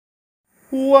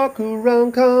Walk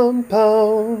around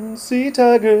compound, see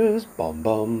tigers, bum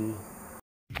bum.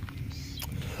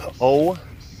 Oh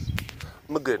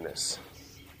my goodness.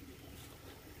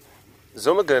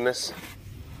 Oh my goodness.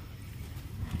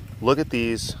 Look at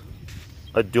these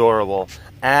adorable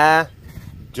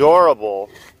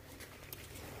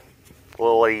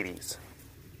little ladies.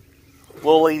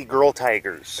 Little lady girl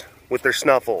tigers with their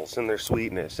snuffles and their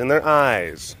sweetness and their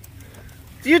eyes.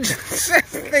 You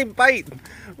just, they bite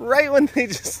right when they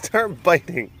just start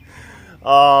biting.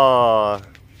 Aww.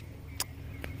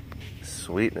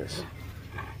 Sweetness.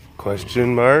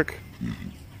 Question mark?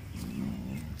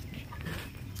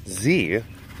 Z,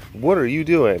 what are you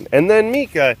doing? And then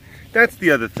Mika, that's the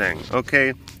other thing,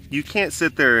 okay? You can't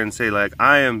sit there and say like,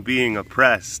 I am being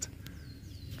oppressed,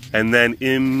 and then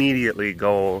immediately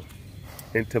go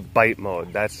into bite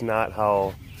mode. That's not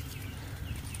how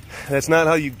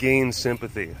you gain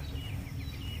sympathy.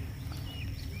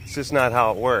 It's just not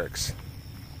how it works.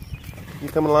 You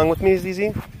coming along with me, ZZ?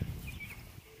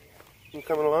 You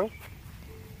coming along?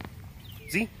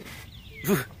 Z?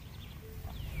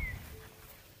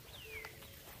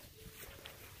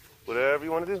 Whatever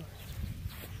you want to do.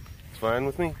 It's fine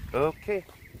with me. Okay.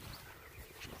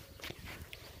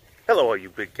 Hello all you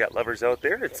big cat lovers out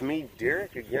there. It's me,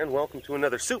 Derek, again. Welcome to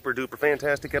another super duper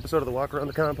fantastic episode of the Walk Around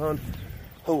the Compound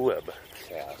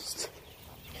webcast.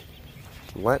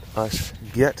 Let us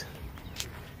get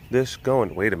this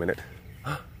going. Wait a minute.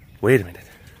 Wait a minute.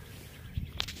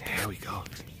 There we go.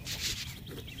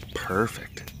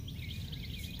 Perfect.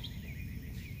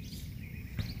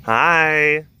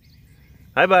 Hi.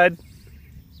 Hi, bud.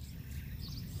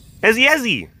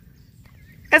 Ezzy.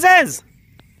 Ez.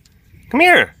 Come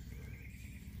here.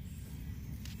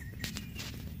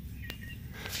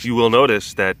 You will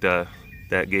notice that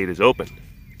that gate is open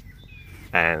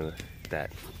and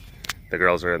that the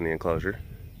girls are in the enclosure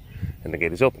and the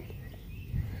gate is open.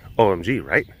 OMG,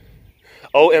 right?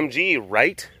 OMG,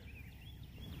 right?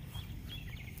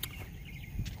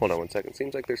 Hold on one second.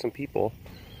 Seems like there's some people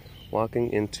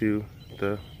walking into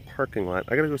the parking lot.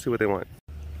 I gotta go see what they want.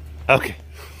 Okay.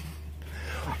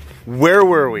 Where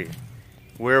were we?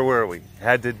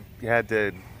 Had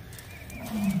to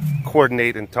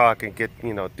coordinate and talk and get,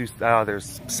 you know, there's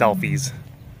selfies.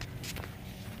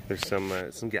 There's some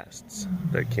guests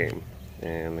that came,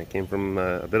 and they came from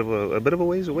a bit of a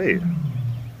ways away.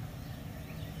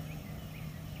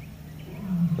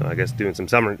 So I guess doing some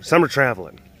summer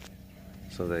traveling.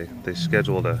 So they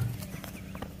scheduled a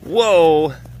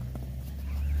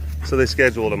So they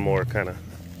scheduled a more kind of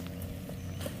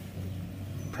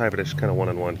private-ish, kind of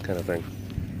one-on-one kind of thing.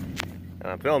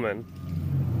 And I'm filming.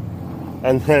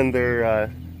 And then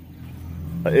they're,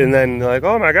 like,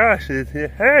 oh my gosh,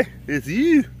 hey, it's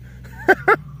you.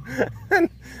 and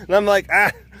I'm like,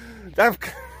 I'm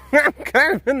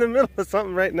kind of in the middle of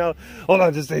something right now. Hold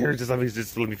on, just stay here. Let me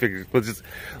figure.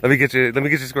 Let me get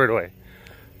you squared away.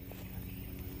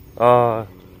 I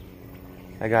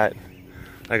got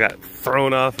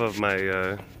thrown off of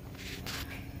my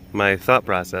my thought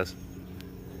process,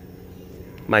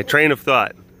 my train of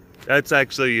thought. That's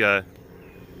actually one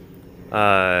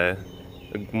of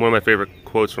my favorite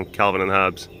quotes from Calvin and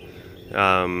Hobbes.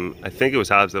 I think it was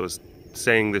Hobbes that was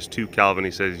saying this to Calvin.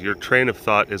 He says, "Your train of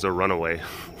thought is a runaway."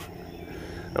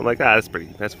 I'm like, that's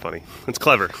funny. It's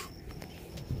clever.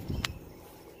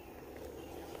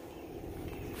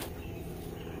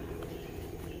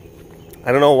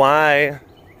 I don't know why.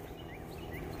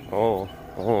 Oh,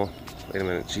 wait a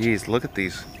minute. Jeez, look at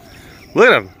these. Look at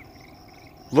them.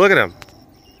 Look at them.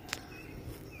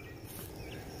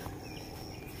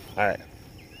 All right.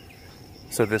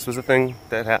 So this was a thing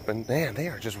that happened. Man, they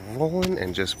are just rolling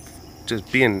and just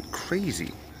being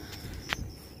crazy.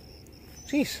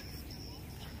 Jeez.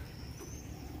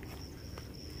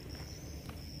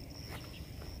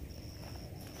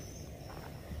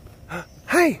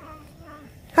 Hi.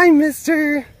 Hi,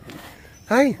 mister.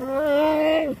 Hi.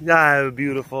 Ah,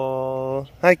 beautiful.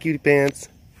 Hi, cutie pants.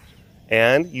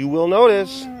 And you will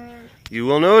notice,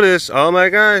 oh my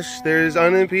gosh, there's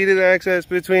unimpeded access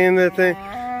between the thing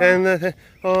and the thing.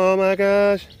 Oh my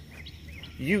gosh.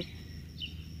 You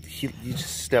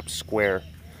just stepped square.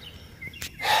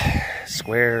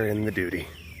 Square in the duty.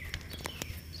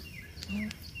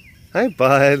 Hi,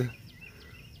 bud.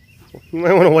 You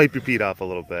might want to wipe your feet off a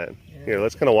little bit. Here,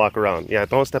 let's kind of walk around. Yeah,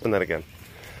 don't step in that again.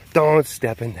 Don't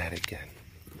step in that again.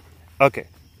 Okay.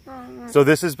 So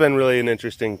this has been really an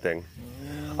interesting thing.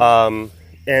 And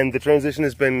the transition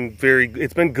has been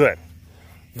it's been good.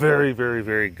 Very, very,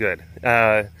 very good.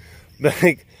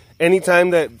 Like,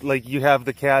 anytime that, like, you have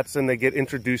the cats and they get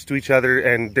introduced to each other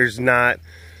and there's not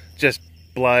just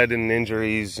blood and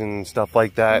injuries and stuff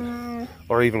like that,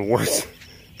 or even worse.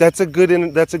 That's a good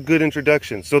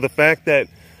introduction. So the fact that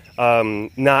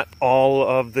not all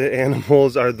of the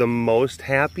animals are the most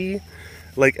happy,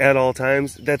 like at all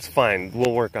times, that's fine.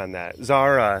 We'll work on that.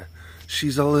 Zara,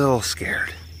 she's a little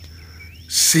scared.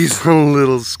 She's a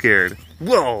little scared.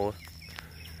 Whoa!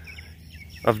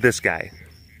 Of this guy.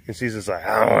 And she's just like,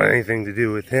 I don't want anything to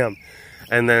do with him.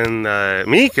 And then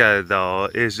Mika, though,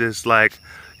 is just like,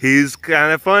 he's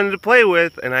kind of fun to play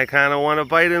with, and I kind of want to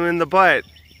bite him in the butt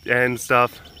and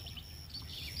stuff.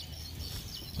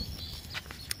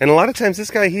 And a lot of times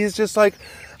this guy, he's just like,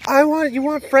 you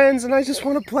want friends, and I just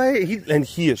want to play.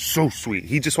 He is so sweet.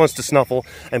 He just wants to snuffle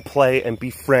and play and be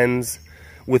friends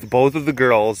with both of the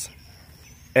girls.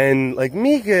 And like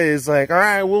Mika is like, all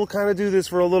right, we'll kind of do this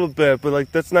for a little bit, but like,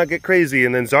 let's not get crazy.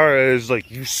 And then Zara is like,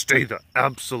 you stay the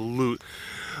absolute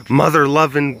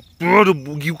mother-loving,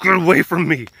 you get away from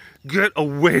me. Get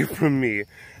away from me.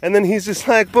 And then he's just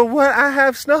like, but what? I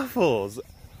have Snuffles.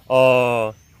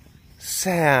 Oh,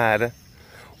 sad.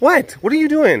 What? What are you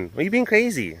doing? Are you being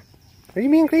crazy? Are you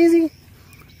being crazy?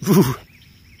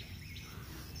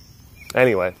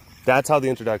 Anyway, that's how the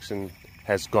introduction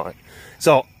has gone.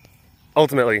 So,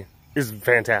 ultimately, is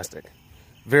fantastic.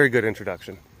 Very good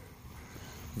introduction.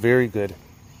 Very good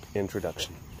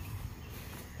introduction.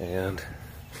 And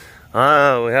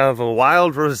we have a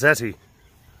wild Rossetti.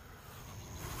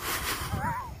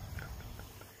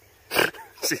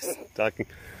 She's talking.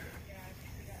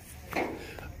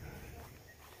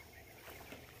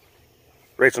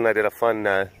 Rachel and I did a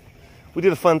fun, we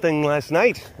did a fun thing last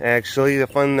night, actually.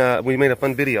 We made a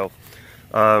fun video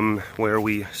where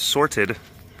we sorted.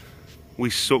 We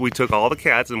took all the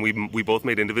cats, and we both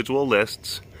made individual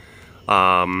lists,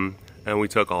 and we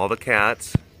took all the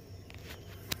cats,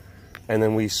 and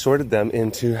then we sorted them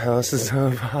into Houses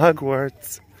of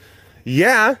Hogwarts.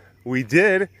 Yeah, we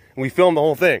did. We filmed the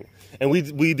whole thing, and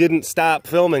we didn't stop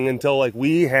filming until like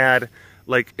we had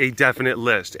like a definite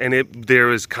list, and there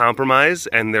was compromise,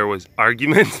 and there was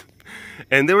argument,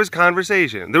 and there was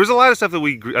conversation. There was a lot of stuff that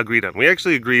we agreed on. We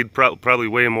actually agreed probably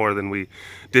way more than we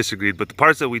disagreed, but the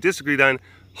parts that we disagreed on,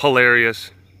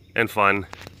 hilarious and fun.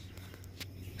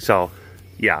 So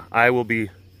yeah, I will be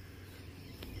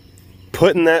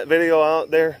putting that video out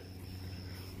there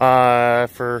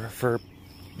for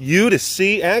you to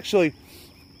see. Actually,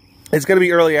 it's going to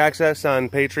be early access on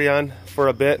Patreon for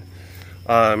a bit,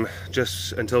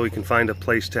 just until we can find a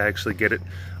place to actually get it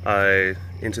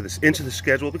into the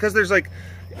schedule, because there's like,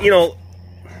 you know,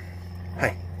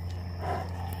 hi,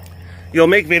 you'll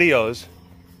make videos.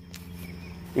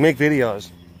 You make videos,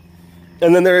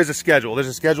 and then there is a schedule. There's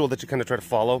a schedule that you kind of try to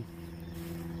follow,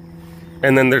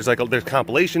 and then there's there's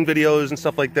compilation videos and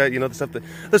stuff like that. You know, the stuff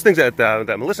those things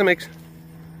that Melissa makes.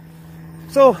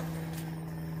 So,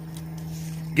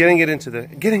 getting it into the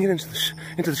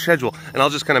schedule, and I'll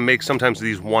just kind of make sometimes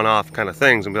these one-off kind of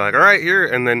things and be like, all right, here,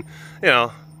 and then you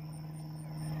know,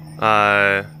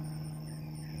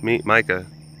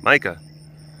 Micah.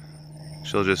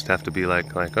 She'll just have to be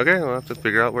like, okay, we'll have to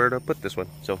figure out where to put this one.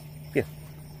 So, yeah.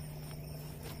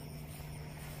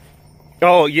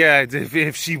 Oh, yeah,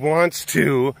 if she wants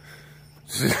to.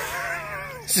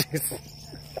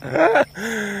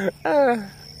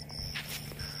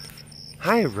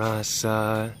 Hi,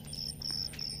 Rasa.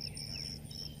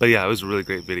 But yeah, it was a really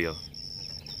great video.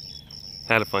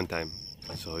 Had a fun time.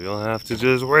 So you'll have to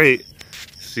just wait,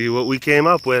 see what we came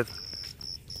up with.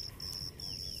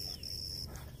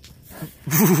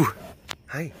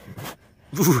 Hi.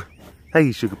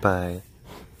 Hi, sugar pie.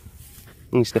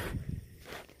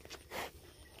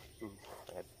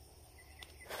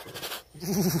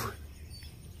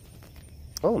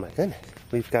 Oh my goodness,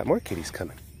 we've got more kitties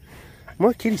coming.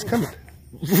 More kitties coming.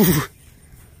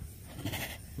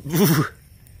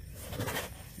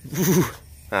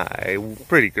 Hi,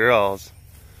 pretty girls.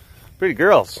 Pretty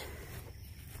girls.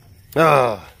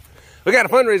 Oh, we got a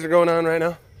fundraiser going on right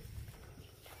now.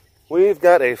 We've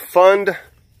got a fundraiser.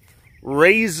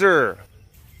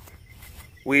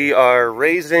 We are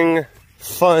raising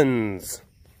funds.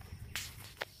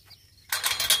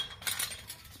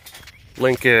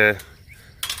 Link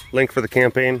for the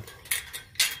campaign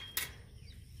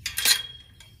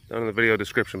down in the video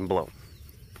description below.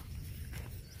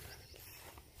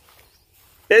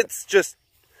 It's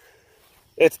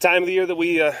time of the year that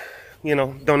we, you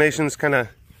know, donations kind of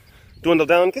dwindle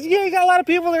down, because yeah, you got a lot of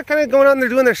people that are kind of going out and they're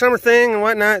doing their summer thing and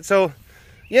whatnot. So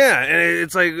yeah, and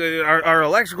it's like our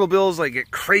electrical bills like get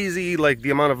crazy, like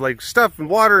the amount of like stuff and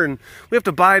water, and we have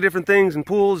to buy different things and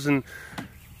pools, and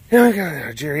you know, we got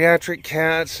our geriatric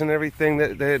cats and everything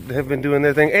that have been doing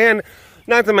their thing. And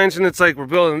Not to mention, it's like we're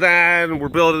building that, and we're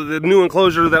building the new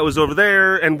enclosure that was over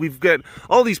there, and we've got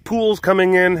all these pools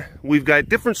coming in. We've got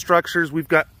different structures. We've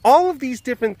got all of these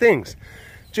different things.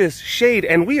 Just shade,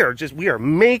 and we are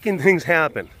making things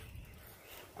happen.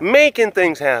 Making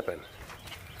things happen.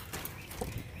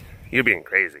 You're being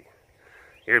crazy.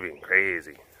 You're being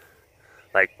crazy.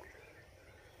 Like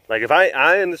if I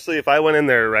honestly, if I went in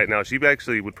there right now, she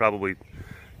actually would probably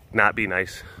not be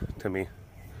nice to me.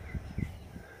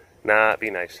 Not be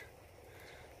nice.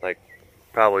 Like,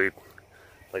 probably,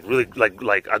 like really,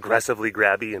 like aggressively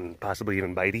grabby and possibly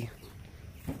even bitey.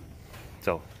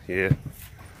 So, yeah.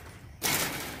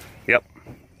 Yep.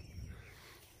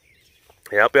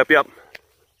 Yep.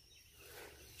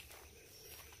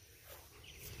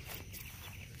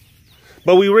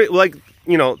 But we, like,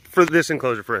 you know, for this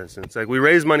enclosure, for instance, like we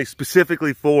raise money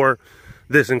specifically for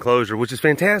this enclosure, which is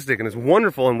fantastic and it's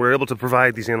wonderful, and we're able to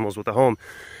provide these animals with a home.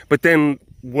 But then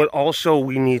what also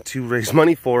we need to raise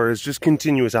money for is just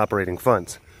continuous operating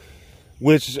funds,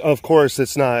 which of course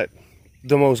it's not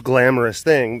the most glamorous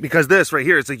thing, because this right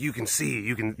here, it's like you can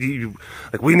see,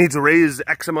 like we need to raise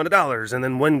X amount of dollars, and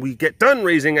then when we get done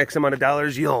raising X amount of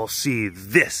dollars, you'll see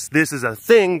this. This is a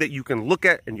thing that you can look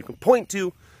at and you can point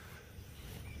to.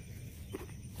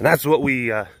 And that's what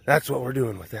we're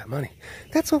doing with that money.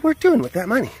 That's what we're doing with that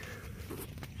money.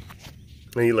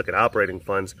 And you look at operating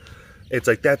funds, it's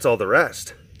like that's all the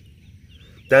rest.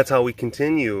 That's how we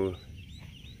continue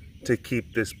to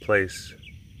keep this place,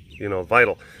 you know,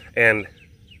 vital. And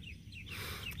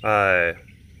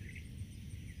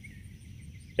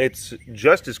it's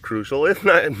just as crucial, if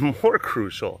not more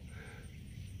crucial,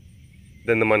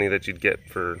 than the money that you'd get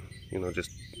for, you know,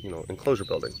 just, you know, enclosure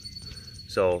building.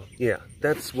 So yeah,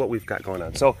 that's what we've got going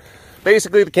on. So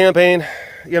basically the campaign,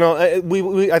 you know, I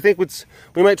think we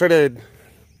might try to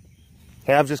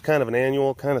have just kind of an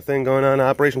annual kind of thing going on.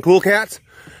 Operation Cool Cats.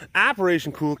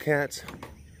 Operation Cool Cats.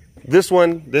 This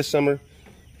one, this summer,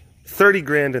 30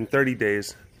 grand in 30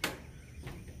 days.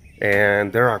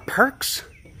 And there are perks.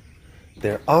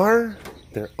 There are.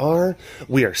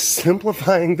 We are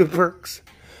simplifying the perks.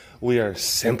 We are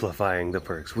simplifying the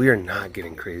perks. We are not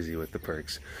getting crazy with the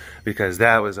perks, because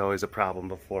that was always a problem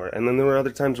before. And then there were other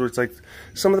times where it's like,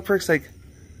 some of the perks like,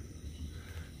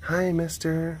 hi,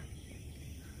 mister.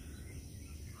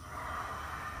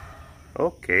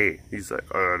 Okay. He's like,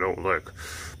 oh, I don't like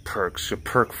perks. A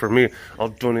perk for me, I'll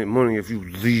donate money if you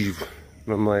leave.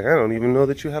 And I'm like, I don't even know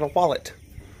that you had a wallet.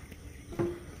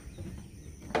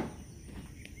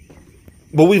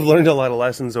 But we've learned a lot of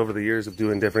lessons over the years of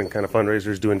doing different kind of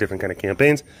fundraisers, doing different kind of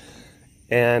campaigns.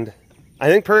 And I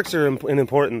think perks are an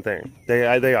important thing.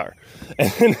 They are.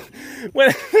 And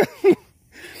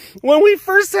when we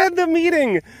first had the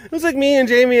meeting, it was like me and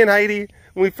Jamie and Heidi.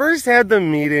 When we first had the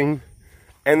meeting,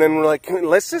 and then we're like,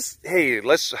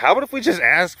 how about if we just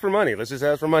ask for money? Let's just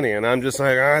ask for money. And I'm just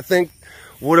like, I think,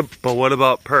 but what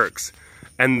about perks?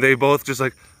 And they both just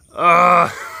like, all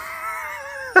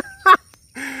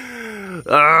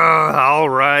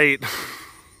right.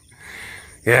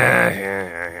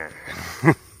 Yeah.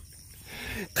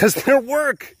 Because their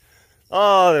work.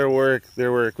 Oh, their work.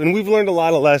 And we've learned a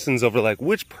lot of lessons over like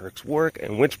which perks work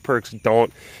and which perks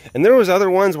don't. And there was other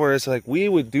ones where it's like we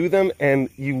would do them and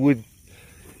you would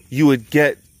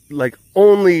get like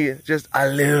only just a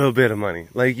little bit of money.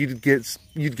 Like you'd get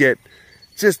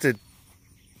just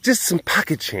some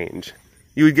pocket change.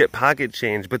 You would get pocket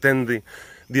change, but then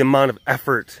the amount of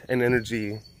effort and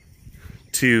energy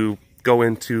to go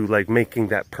into like making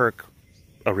that perk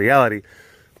a reality,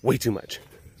 way too much.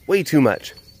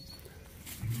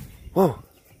 Whoa.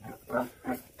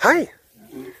 Hi,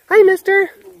 mister.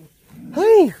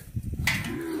 Hi,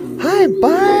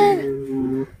 bud.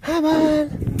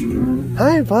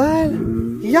 Hi, bud.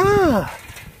 Yeah.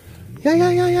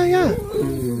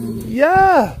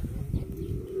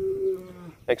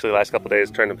 Actually, the last couple of days,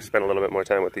 trying to spend a little bit more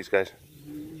time with these guys.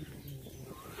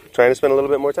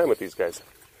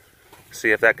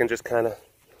 See if that can just kind of,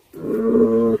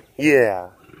 yeah.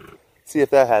 See if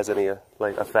that has any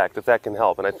like effect, if that can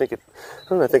help. And I think it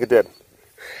did.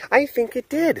 I think it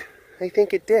did.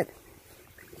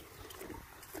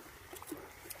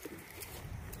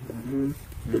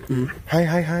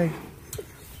 Hi.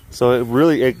 So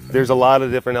there's a lot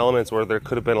of different elements where there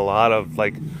could have been a lot of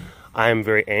like, I'm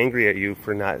very angry at you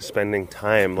for not spending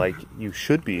time like you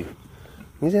should be.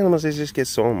 These animals, they just get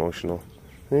so emotional.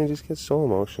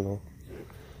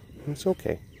 It's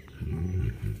okay.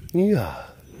 Yeah.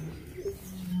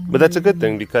 But that's a good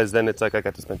thing, because then it's like I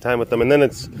got to spend time with them, and then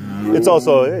it's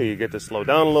also, hey, you get to slow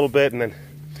down a little bit, and then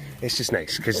it's just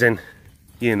nice, because then,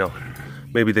 you know,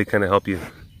 maybe they kind of help you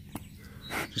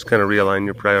just kind of realign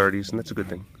your priorities, and that's a good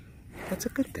thing. That's a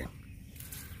good thing.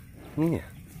 Yeah.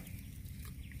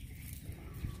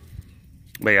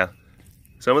 But yeah,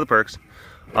 some of the perks.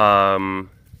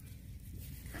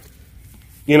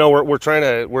 You know, we've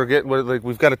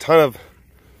got a ton of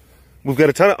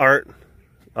art,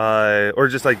 or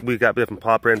just like we've got different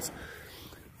paw prints,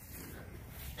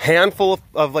 handful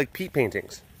of like peat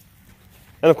paintings,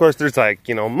 and of course there's like,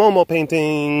 you know, Momo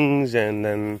paintings, and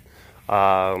then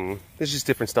there's just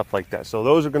different stuff like that. So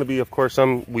those are going to be, of course,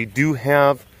 some. We do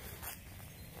have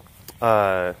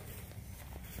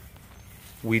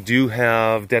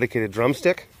dedicated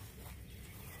drumstick.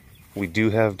 We do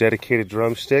have dedicated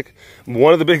drumstick.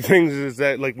 One of the big things is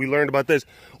that, like, we learned about this,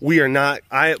 we are not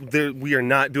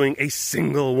doing a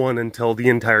single one until the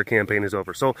entire campaign is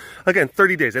over. So again,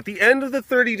 30 days. At the end of the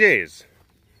 30 days,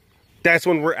 that's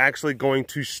when we're actually going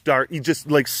to start. You just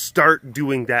like start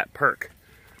doing that perk.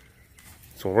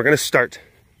 So we're gonna start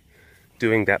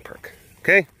doing that perk.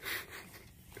 Okay.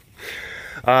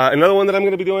 Another one that I'm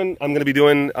going to be doing. I am going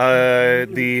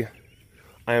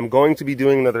to be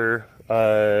doing another.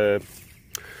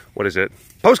 What is it?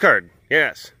 Postcard.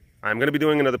 Yes, I'm going to be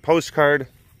doing another postcard,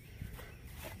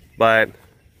 but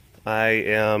I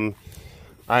am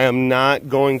not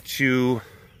going to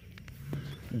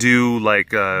do like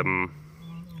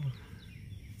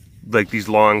these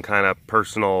long kind of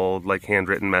personal, like,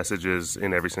 handwritten messages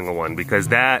in every single one, because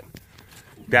that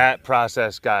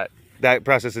process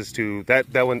is too,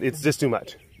 that one, it's just too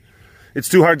much. It's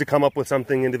too hard to come up with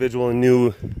something individual and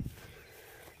new.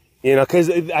 You know, because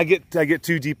I get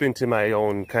too deep into my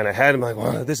own kind of head. I'm like,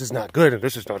 well, this is not good, and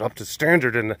this is not up to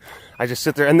standard, and I just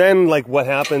sit there. And then, like, what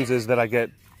happens is that I get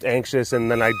anxious,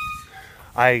 and then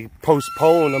I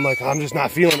postpone. I'm like, I'm just not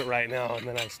feeling it right now, and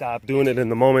then I stop doing it in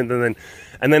the moment, and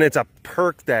then it's a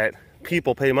perk that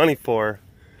people pay money for,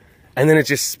 and then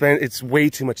it's way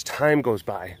too much time goes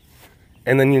by,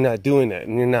 and then you're not doing it,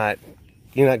 and you're not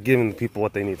giving the people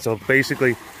what they need. So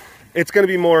basically, it's going to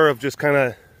be more of just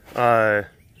kind of.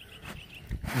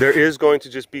 There is going to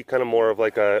just be kind of more of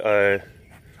like a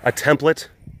template.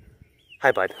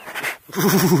 Hi, bud.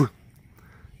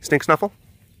 Stink snuffle?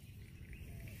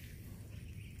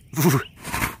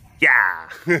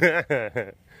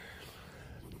 Yeah.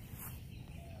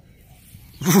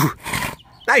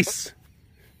 Nice.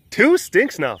 2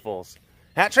 stink snuffles.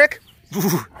 Hat trick?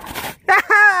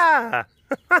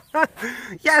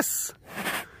 Yes.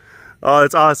 Oh,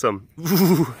 that's awesome.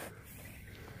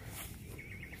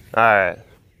 All right.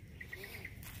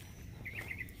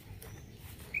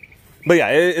 But yeah,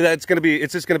 it's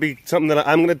just gonna be something that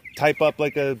I'm gonna type up,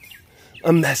 like a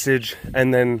message,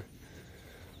 and then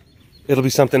it'll be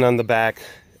something on the back,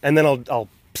 and then I'll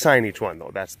sign each one,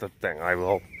 though. That's the thing. I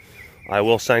will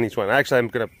sign each one. Actually, I'm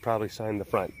gonna probably sign the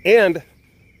front, and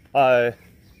I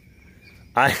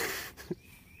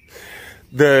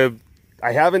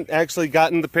haven't actually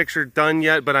gotten the picture done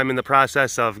yet, but I'm in the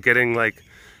process of getting, like,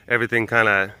 everything kind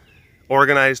of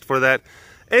organized for that.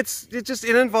 It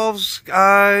involves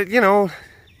you know,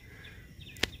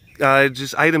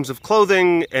 just items of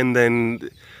clothing, and then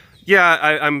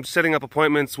yeah, I'm setting up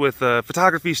appointments with a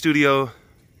photography studio,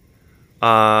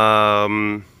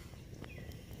 and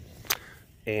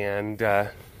you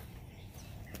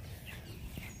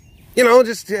know,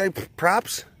 just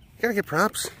props. Gotta get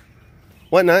props,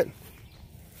 whatnot.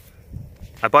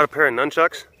 I bought a pair of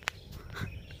nunchucks.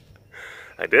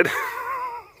 I did.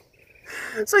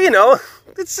 So, you know,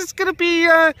 it's gonna be,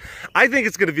 I think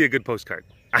it's gonna be a good postcard.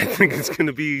 I think it's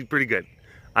gonna be pretty good.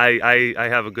 I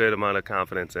have a good amount of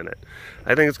confidence in it.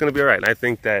 I think it's gonna be all right. And I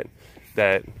think that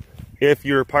if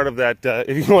you're part of that,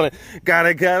 if you want to,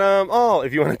 gotta get them all,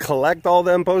 if you want to collect all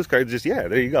them postcards, just, yeah,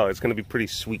 there you go. It's gonna be pretty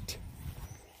sweet.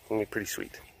 It's gonna be pretty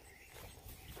sweet.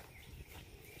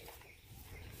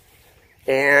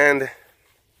 And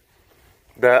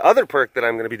the other perk that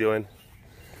I'm gonna be doing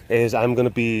is I'm gonna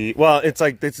be, well, it's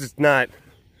like, it's not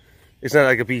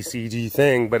like a BCG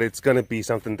thing, but it's gonna be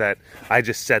something that I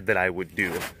just said that I would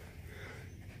do,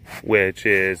 which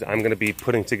is I'm gonna be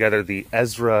putting together the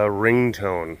Ezra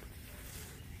ringtone.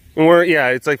 Or yeah,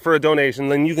 it's like for a donation,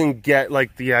 then you can get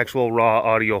like the actual raw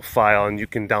audio file, and you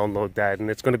can download that,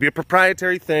 and it's gonna be a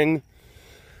proprietary thing.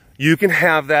 You can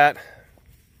have that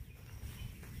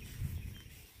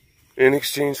in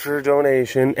exchange for a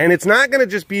donation, and it's not going to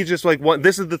just be just like one.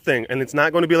 This is the thing, and it's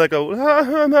not going to be like a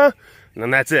and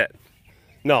then that's it.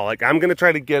 No, like, I'm going to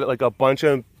try to get like a bunch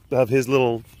of his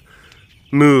little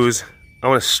moos. I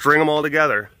want to string them all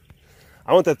together.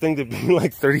 I want that thing to be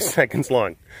like 30 seconds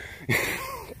long.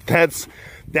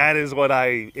 That is what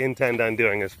I intend on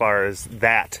doing as far as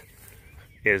that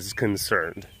is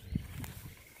concerned.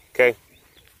 Okay,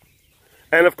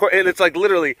 And of course, it's like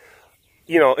literally,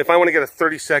 you know, if I want to get a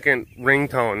 30-second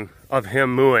ringtone of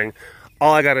him mooing,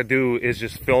 all I got to do is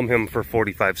just film him for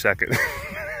 45 seconds.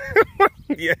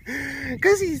 Yeah,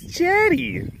 because he's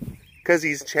chatty. Because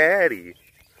he's chatty.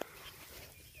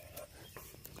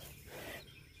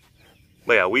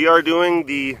 But yeah, we are doing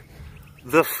the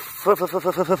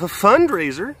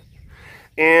fundraiser.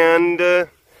 And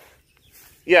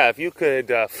yeah, if you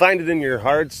could find it in your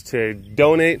hearts to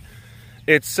donate,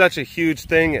 it's such a huge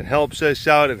thing. It helps us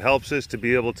out. It helps us to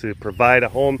be able to provide a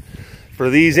home for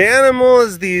these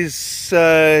animals, these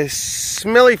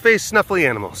smelly-faced, snuffly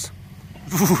animals.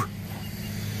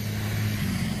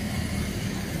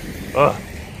 Ugh,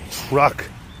 truck.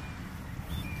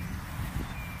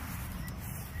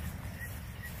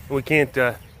 We can't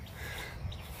do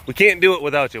it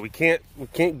without you. We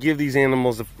can't give these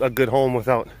animals a good home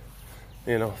without,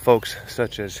 you know, folks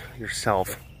such as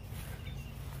yourself.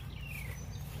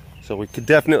 So we could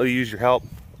definitely use your help.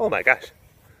 Oh my gosh.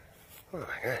 Oh my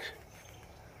gosh.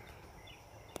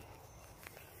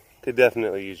 Could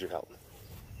definitely use your help.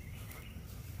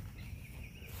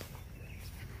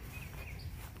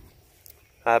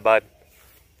 Hi, bud.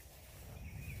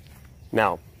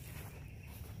 Now,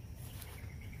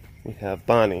 we have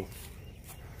Bonnie.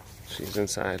 She's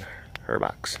inside her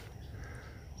box.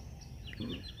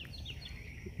 Look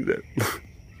at that.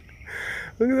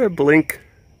 Look at that blink.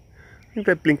 Look at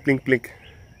that blink, blink, blink.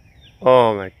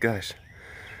 Oh my gosh.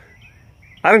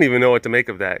 I don't even know what to make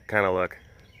of that kind of look.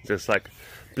 Just like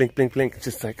blink, blink, blink.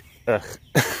 Just like, ugh.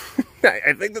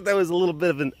 I think that was a little bit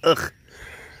of an ugh.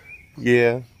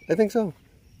 Yeah, I think so.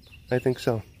 I think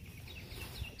so.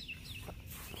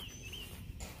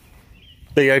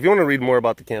 But yeah, if you want to read more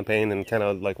about the campaign and kind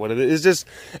of like what it is, just,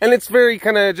 and it's very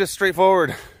kind of just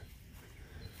straightforward.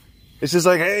 It's just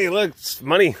like, hey, look, it's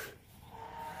money.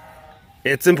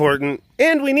 It's important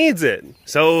and we needs it.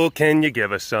 So can you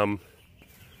give us some?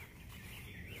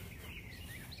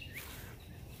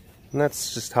 And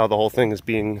that's just how the whole thing is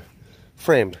being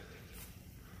framed.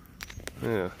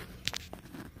 Yeah.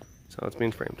 That's how it's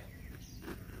being framed.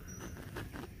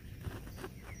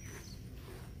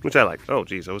 Which I like. Oh,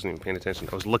 geez, I wasn't even paying attention.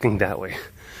 I was looking that way.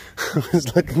 I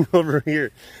was looking over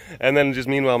here. And then just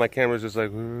meanwhile, my camera's just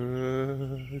like,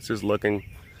 it's just looking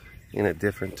in a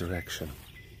different direction.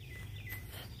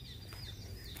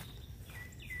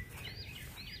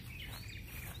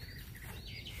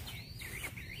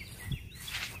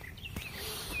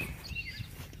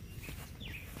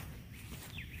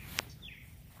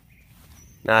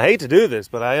 Now, I hate to do this,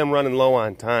 but I am running low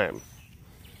on time.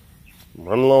 I'm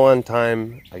running low on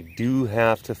time. I do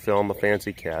have to film a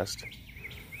fancy cast.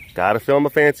 Gotta film a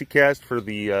fancy cast for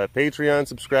the Patreon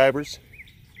subscribers.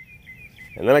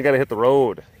 And then I gotta hit the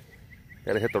road.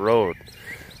 Gotta hit the road.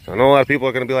 So I know a lot of people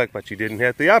are gonna be like, but you didn't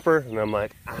hit the upper. And I'm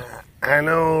like, I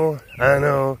know.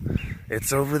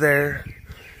 It's over there.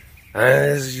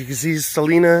 As you can see,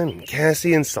 Selena and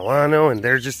Cassie and Solano, and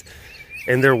they're just,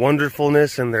 and their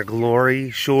wonderfulness and their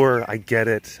glory. Sure, I get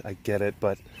it,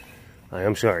 but I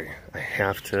am sorry. I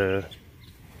have to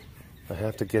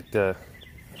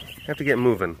get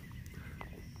moving.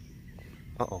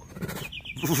 Uh-oh.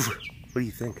 What do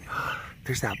you think?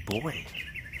 There's that boy.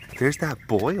 There's that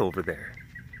boy over there.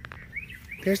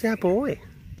 There's that boy.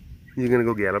 You're gonna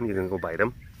go get him? You're gonna go bite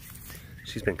him?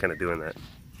 She's been kind of doing that.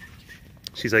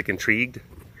 She's like intrigued.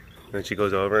 And then she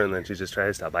goes over and then she just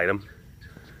tries to bite him.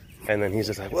 And then he's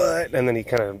just like, what? And then he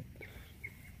kind of,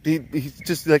 he's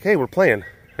just like, hey, we're playing.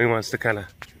 And he wants to kind of,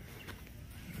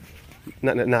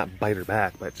 not bite her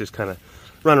back, but just kind of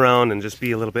run around and just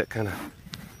be a little bit kind of,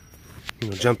 you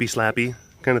know, jumpy, slappy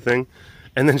kind of thing.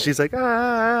 And then she's like,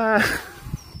 ah.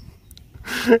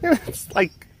 It's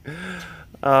like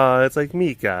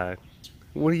Mika,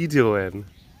 what are you doing?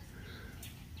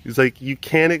 He's like, you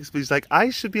can't, he's like,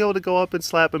 I should be able to go up and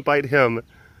slap and bite him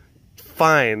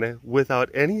fine without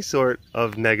any sort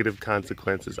of negative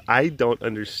consequences. I don't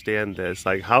understand this.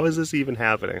 Like, how is this even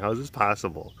happening? How is this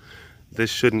possible? This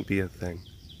shouldn't be a thing.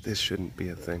 This shouldn't be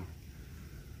a thing.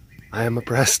 I am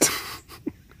oppressed.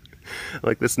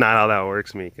 Like, that's not how that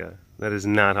works, Mika. That is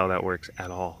not how that works at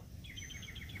all.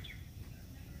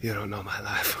 You don't know my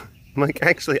life. I'm like,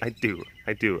 actually, I do.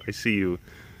 I see you.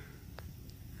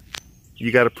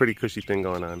 You got a pretty cushy thing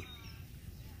going on,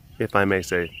 if I may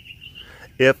say.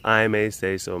 If I may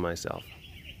say so myself.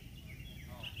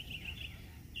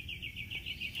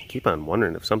 I keep on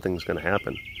wondering if something's gonna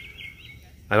happen.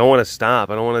 I don't want to stop.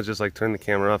 I don't want to just like turn the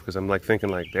camera off because I'm like thinking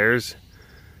like there's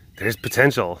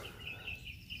potential.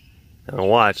 And I'll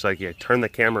watch, like, yeah, turn the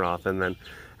camera off and then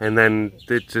and then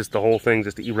it just, the whole thing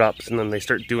just erupts, and then they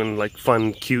start doing like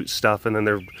fun, cute stuff, and then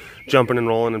they're jumping and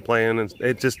rolling and playing, and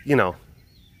it just, you know.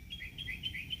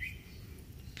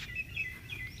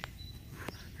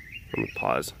 Let me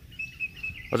pause.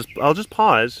 I'll just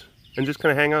pause and just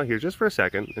kind of hang out here just for a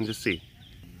second and just see.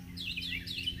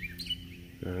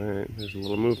 All right, there's a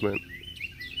little movement.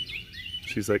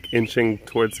 She's like inching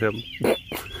towards him.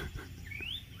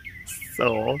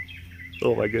 So,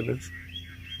 oh my goodness.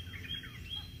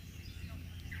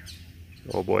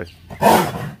 Oh boy.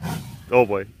 Oh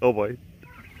boy, oh boy.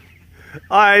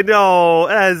 I know,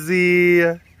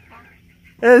 Ezzy.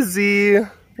 Ezzy,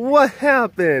 what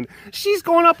happened? She's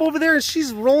going up over there and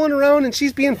she's rolling around and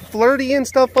she's being flirty and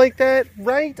stuff like that,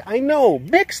 right? I know,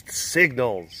 mixed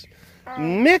signals.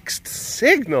 Mixed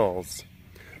signals.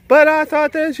 But I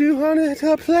thought that you wanted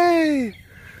to play.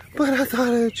 But I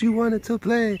thought that you wanted to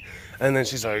play. And then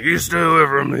she's like, you stay away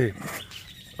from me.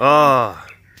 Ah,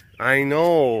 I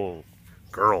know.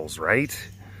 Girls, right?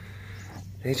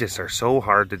 They just are so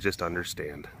hard to just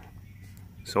understand.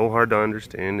 So hard to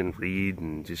understand and read,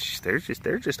 and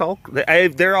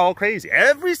they're all crazy.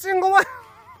 Every single one.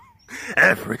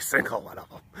 Every single one of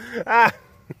them. Ah.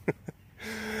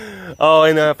 Oh,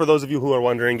 and for those of you who are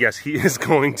wondering, yes, he is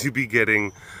going to be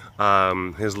getting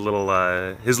his little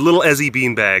Ezzy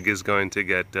beanbag is going to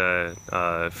get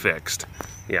fixed.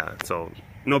 Yeah, so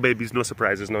no babies, no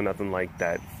surprises, no nothing like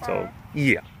that. So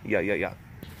yeah.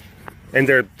 And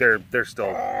they're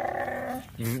still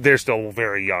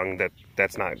very young.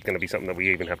 That's not going to be something that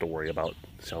we even have to worry about.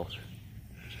 So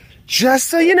just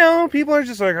so you know, people are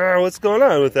just like, oh, what's going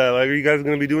on with that? Like, are you guys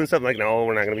going to be doing something? Like, no,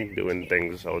 we're not going to be doing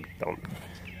things. So don't.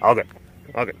 All good.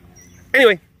 All good.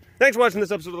 Anyway, thanks for watching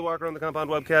this episode of the Walk Around the Compound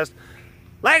webcast.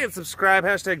 Like and subscribe.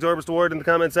 Hashtag #DorbisTheWord in the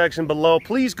comment section below.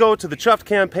 Please go to the Chuffed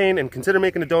campaign and consider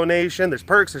making a donation. There's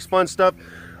perks. There's fun stuff.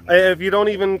 If you don't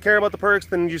even care about the perks,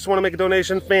 then you just want to make a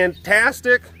donation,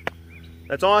 fantastic.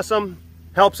 That's awesome.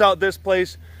 Helps out this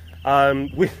place.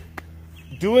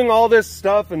 Doing all this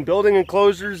stuff and building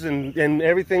enclosures and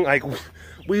everything, like,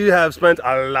 we have spent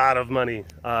a lot of money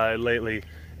lately.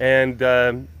 And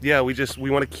yeah, we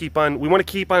want to keep on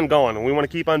going, and we want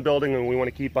to keep on building, and we want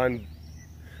to keep on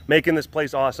making this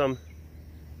place awesome.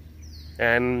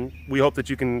 And we hope that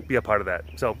you can be a part of that.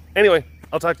 So anyway,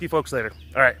 I'll talk to you folks later.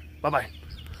 All right, bye-bye.